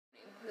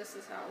This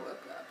is how I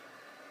woke up.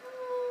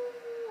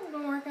 I've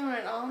been working on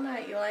it all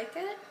night. You like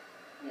it?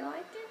 You like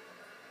it?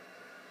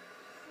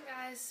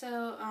 Guys,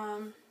 so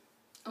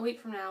a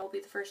week from now will be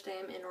the first day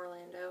I'm in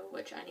Orlando,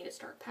 which I need to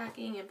start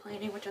packing and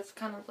planning, which I've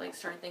kind of like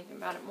started thinking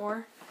about it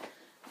more.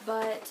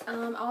 But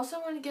I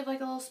also want to give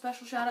like a little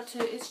special shout out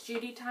to It's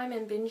Judy Time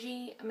and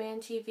Benji Man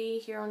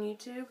TV here on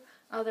YouTube.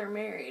 They're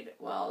married.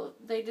 Well,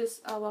 they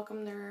just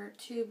welcomed their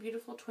two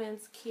beautiful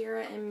twins,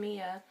 Kira and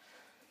Mia.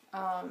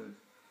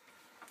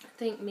 I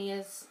think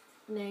Mia's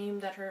name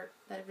that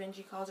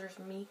Benji calls her is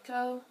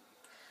Miko.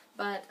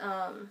 But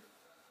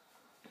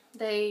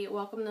they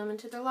welcomed them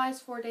into their lives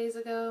 4 days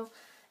ago,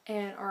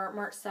 and or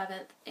March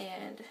 7th.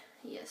 And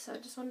yes, so I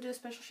just want to do a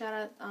special shout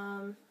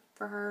out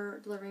for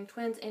her delivering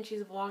twins, and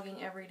she's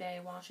vlogging every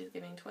day while she's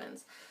giving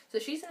twins. So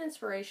she's an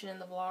inspiration in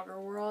the vlogger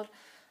world.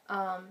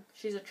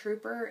 She's a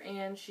trooper,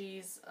 and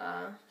she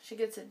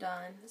gets it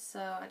done.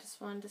 So I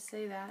just wanted to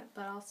say that.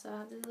 But also I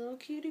have this little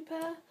cutie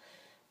pie,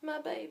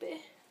 my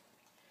baby.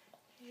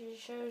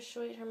 She's so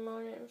sweet, her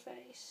morning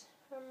face.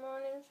 Her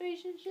morning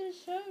face is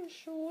just so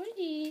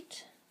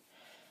sweet.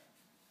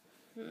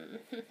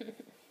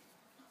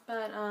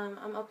 But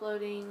I'm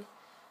uploading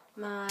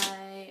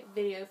my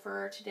video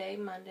for today,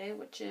 Monday,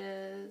 which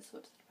is,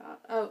 what's it about?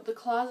 Oh, the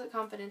Closet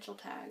Confidential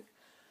tag.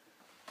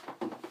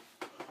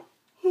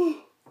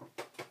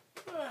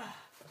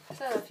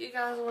 So, if you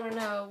guys want to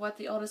know what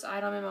the oldest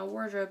item in my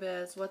wardrobe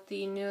is, what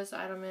the newest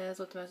item is,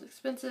 what the most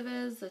expensive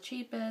is, the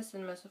cheapest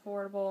and most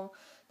affordable,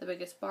 the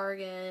biggest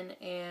bargain,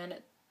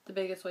 and the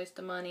biggest waste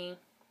of money,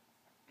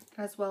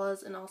 as well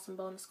as an awesome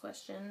bonus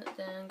question,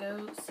 then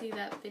go see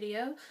that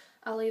video.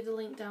 I'll leave the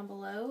link down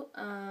below.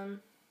 And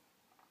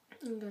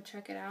go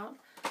check it out.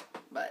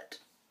 But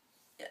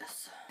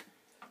yes,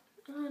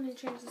 I need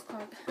to change this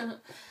clock.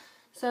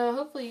 So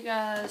hopefully you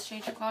guys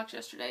changed your clocks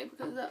yesterday,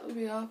 because that would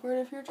be awkward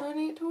if you're trying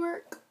to get to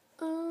work.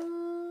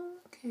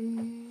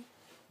 Okay,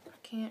 I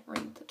can't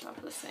read the top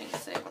of this thing to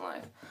save my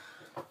life.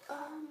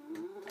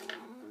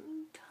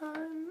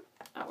 Time,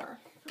 hour.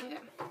 Okay.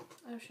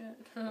 Oh shit.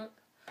 Here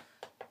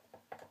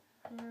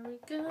we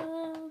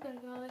go. Gotta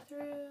go all the way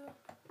through.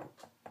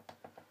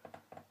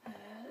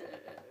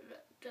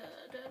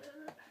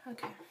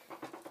 Okay.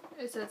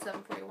 It said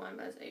 7:41,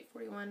 but it's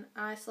 8:41.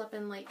 I slept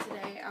in late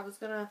today. I was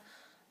gonna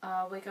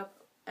wake up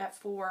at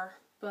 4,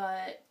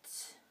 but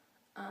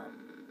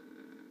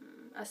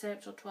I stayed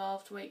up till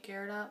 12 to wake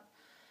Garrett up,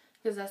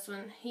 because that's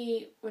when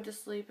he went to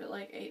sleep at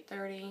like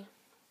 8:30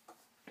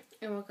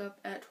 and woke up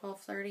at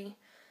 12:30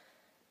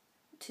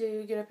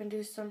 to get up and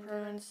do some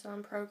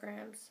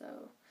programs.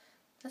 So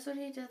that's what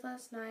he did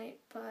last night.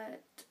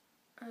 But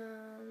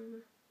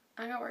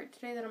I got work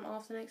today that I'm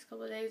off the next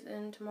couple of days,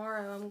 and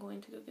tomorrow I'm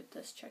going to go get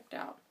this checked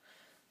out,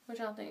 which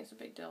I don't think is a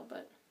big deal,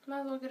 but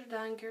might as well get it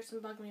done.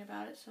 Garrison bugged me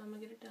about it, so I'm going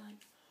to get it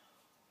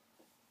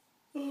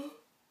done.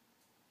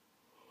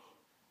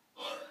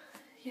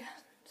 Yeah,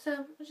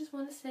 so I just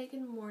want to say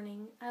good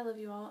morning. I love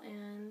you all,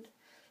 and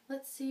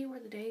let's see where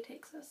the day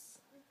takes us.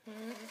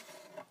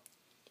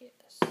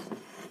 Yes.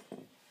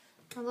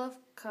 I love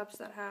cups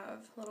that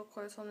have little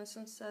quotes on. This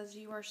one says,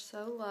 "You are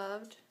so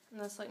loved." And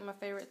that's like my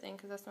favorite thing,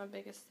 because that's my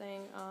biggest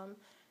thing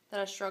that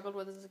I struggled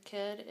with as a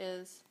kid,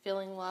 is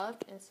feeling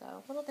loved. And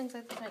so little things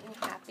like that make me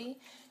happy.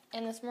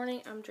 And this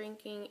morning I'm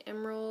drinking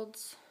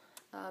Emerald's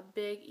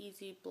Big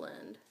Easy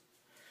Blend.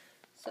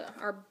 So,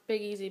 our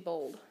Big Easy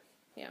Bold.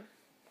 Yeah.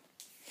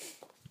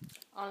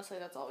 Honestly,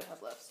 that's all we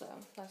have left, so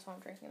that's why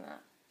I'm drinking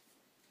that.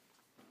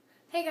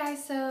 Hey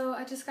guys, so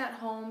I just got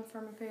home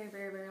from a very,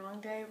 very, very long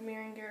day. Me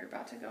and Garrett are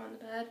about to go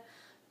into bed.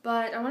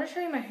 But I want to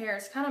show you my hair.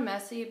 It's kind of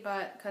messy,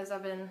 but because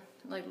I've been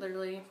like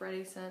literally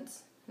ready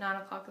since 9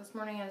 o'clock this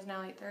morning, and it's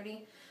now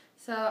 8:30.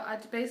 So I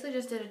basically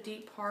just did a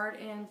deep part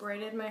and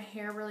braided my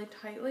hair really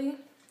tightly.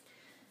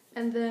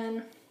 And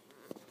then,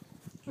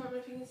 I don't know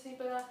if you can see,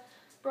 but I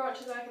brought it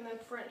to the back and then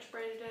French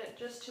braided it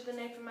just to the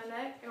nape of my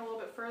neck and a little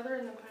bit further,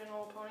 and then put in a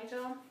little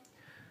ponytail.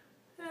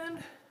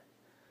 And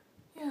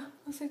yeah,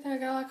 looks like I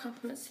got a lot of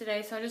compliments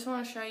today, so I just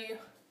want to show you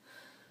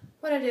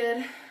what I did.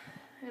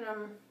 And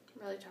I'm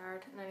really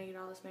tired, and I need to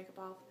get all this makeup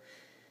off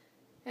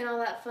and all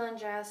that fun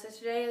jazz. So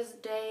today is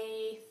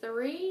day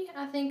 3,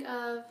 I think,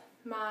 of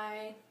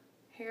my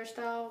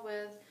hairstyle,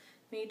 with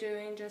me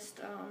doing just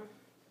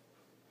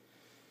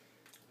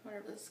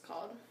whatever this is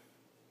called,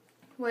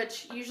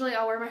 which usually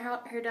I'll wear my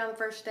hair down the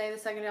first day, the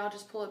second day I'll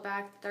just pull it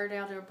back, the third day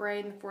I'll do a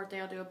braid, and the 4th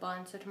day I'll do a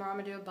bun. So tomorrow I'm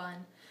going to do a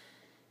bun.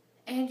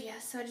 And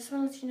yes, so I just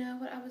want to let you know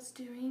what I was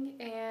doing,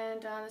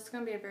 and it's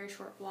going to be a very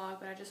short vlog,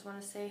 but I just want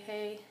to say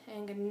hey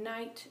and good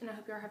night, and I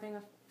hope you're having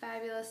a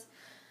fabulous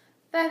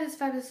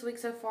week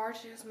so far.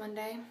 Today's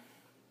Monday,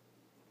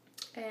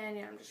 and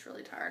yeah, I'm just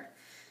really tired.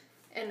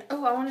 And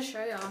oh, I want to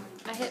show y'all,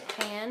 I hit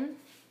pan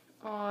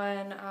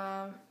on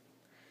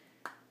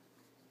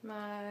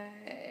where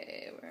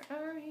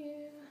are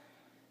you?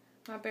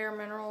 My Bare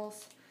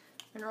Minerals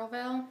mineral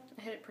veil.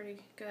 I hit it pretty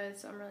good,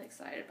 so I'm really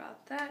excited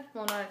about that.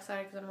 Well, not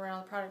excited because I'm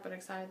around the product, but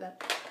excited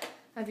that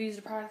I've used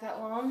the product that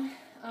long.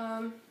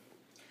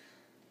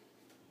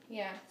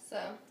 Yeah, so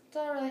that's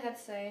all I really had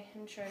to say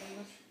and show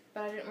you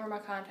but I didn't wear my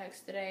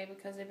contacts today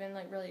because they've been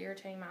like really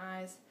irritating my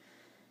eyes.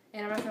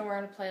 And I'm not going to wear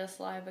them to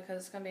Playlist Live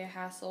because it's going to be a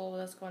hassle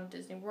with us going to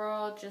Disney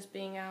World, just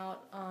being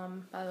out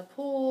by the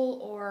pool,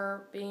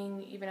 or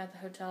being even at the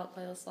hotel at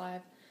Playlist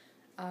Live.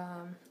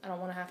 I don't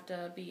want to have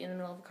to be in the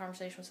middle of a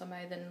conversation with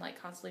somebody, then like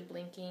constantly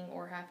blinking,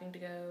 or having to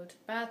go to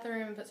the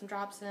bathroom and put some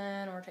drops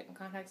in, or take my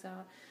contacts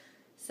out.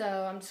 So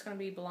I'm just going to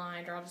be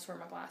blind, or I'll just wear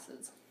my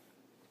glasses.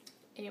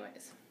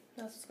 Anyways,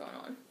 that's what's going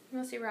on. You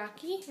want to see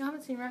Rocky? You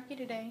haven't seen Rocky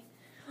today.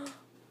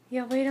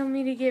 Yeah, wait on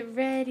me to get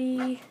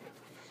ready.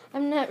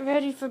 I'm not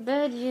ready for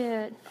bed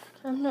yet.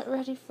 I'm not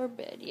ready for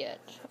bed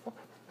yet.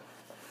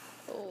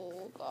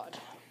 Oh, God.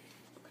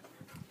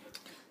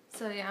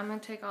 So, yeah, I'm going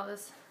to take all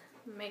this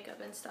makeup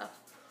and stuff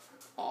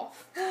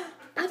off.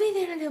 I'll be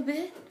there in a little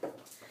bit.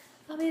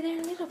 I'll be there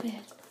in a little bit.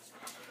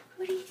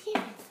 What are you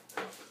doing?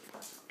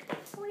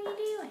 What are you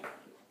doing?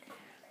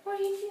 What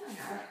are you doing?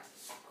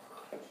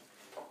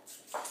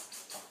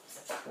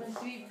 My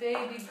sweet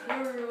baby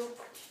girl.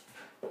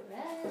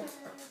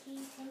 Rocky,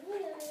 come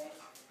here.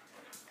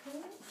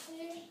 Come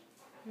here.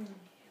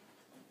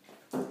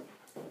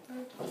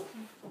 Okay.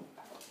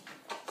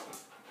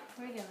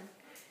 Where are you going?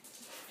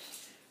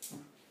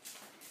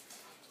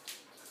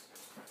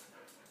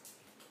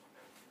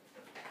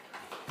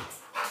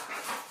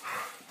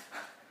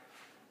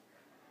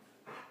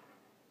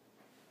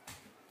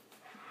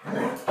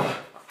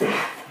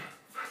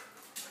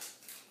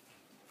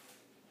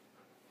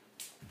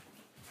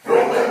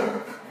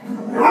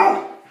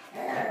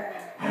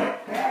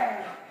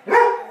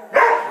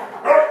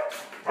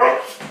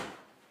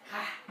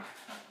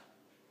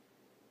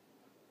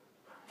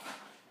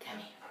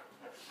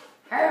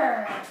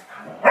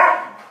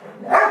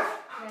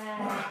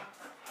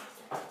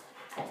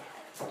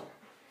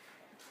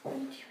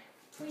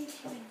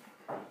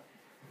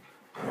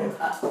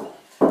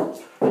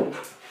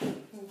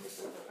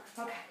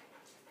 Okay.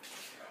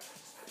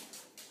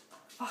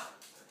 Oh.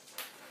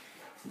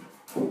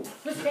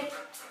 Sit.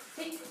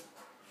 Sit.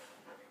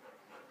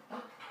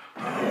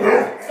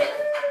 Sit.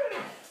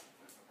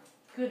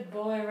 Good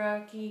boy,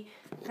 Rocky.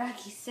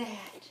 Rocky's sad.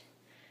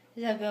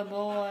 He's a good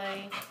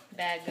boy.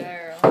 Bad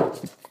girl.